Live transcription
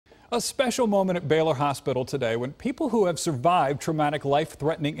A special moment at Baylor Hospital today when people who have survived traumatic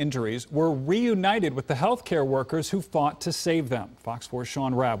life-threatening injuries were reunited with the healthcare workers who fought to save them. Fox 4's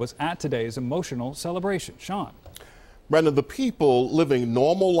Sean Rabb was at today's emotional celebration. Sean. Brandon, the people living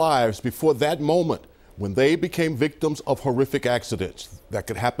normal lives before that moment when they became victims of horrific accidents that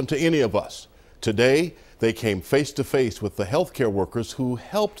could happen to any of us. Today, they came face to face with the healthcare workers who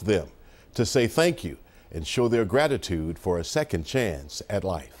helped them to say thank you and show their gratitude for a second chance at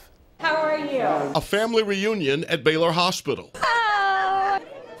life. How are you? A family reunion at Baylor Hospital. Oh.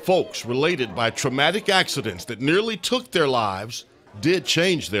 Folks related by traumatic accidents that nearly took their lives did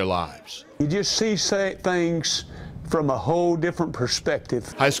change their lives. You just see things from a whole different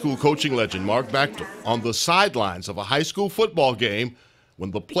perspective. High school coaching legend Mark Bachtel on the sidelines of a high school football game when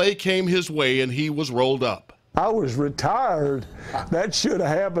the play came his way and he was rolled up. I was retired. That should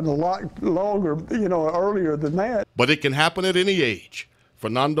have happened a lot longer, earlier than that. But it can happen at any age.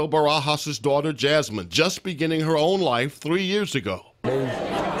 Fernando Barajas' daughter Jasmine just beginning her own life 3 years ago. They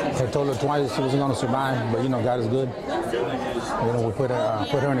had told her twice she wasn't going to survive, but God is good. We put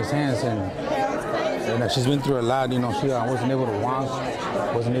her in his hands, and she's been through a lot. She wasn't able to walk,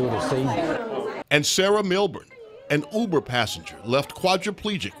 wasn't able to see. And Sarah Milburn, an Uber passenger, left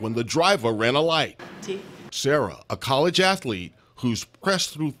quadriplegic when the driver ran a light. Sarah, a college athlete who's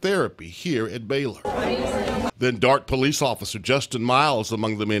pressed through therapy here at Baylor. Then Dart police officer Justin Miles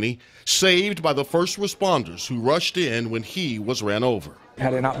among the many, saved by the first responders who rushed in when he was ran over.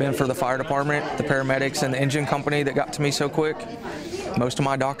 Had it not been for the fire department, the paramedics, and the engine company that got to me so quick, most of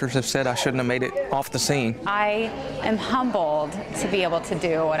my doctors have said I shouldn't have made it off the scene. I am humbled to be able to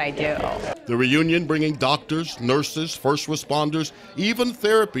do what I do. The reunion bringing doctors, nurses, first responders, even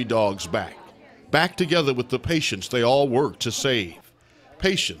therapy dogs back together with the patients they all work to save.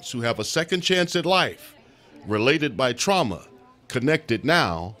 Patients who have a second chance at life, related by trauma, connected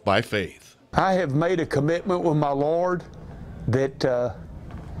now by faith. I have made a commitment with my Lord that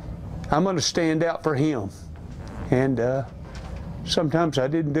I'm going to stand out for Him. And sometimes I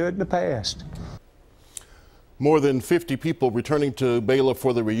didn't do it in the past. More than 50 people returning to Baylor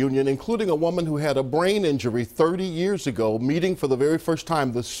for the reunion, including a woman who had a brain injury 30 years ago, meeting for the very first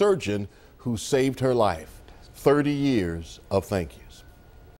time the surgeon who saved her life. 30 years of thank yous.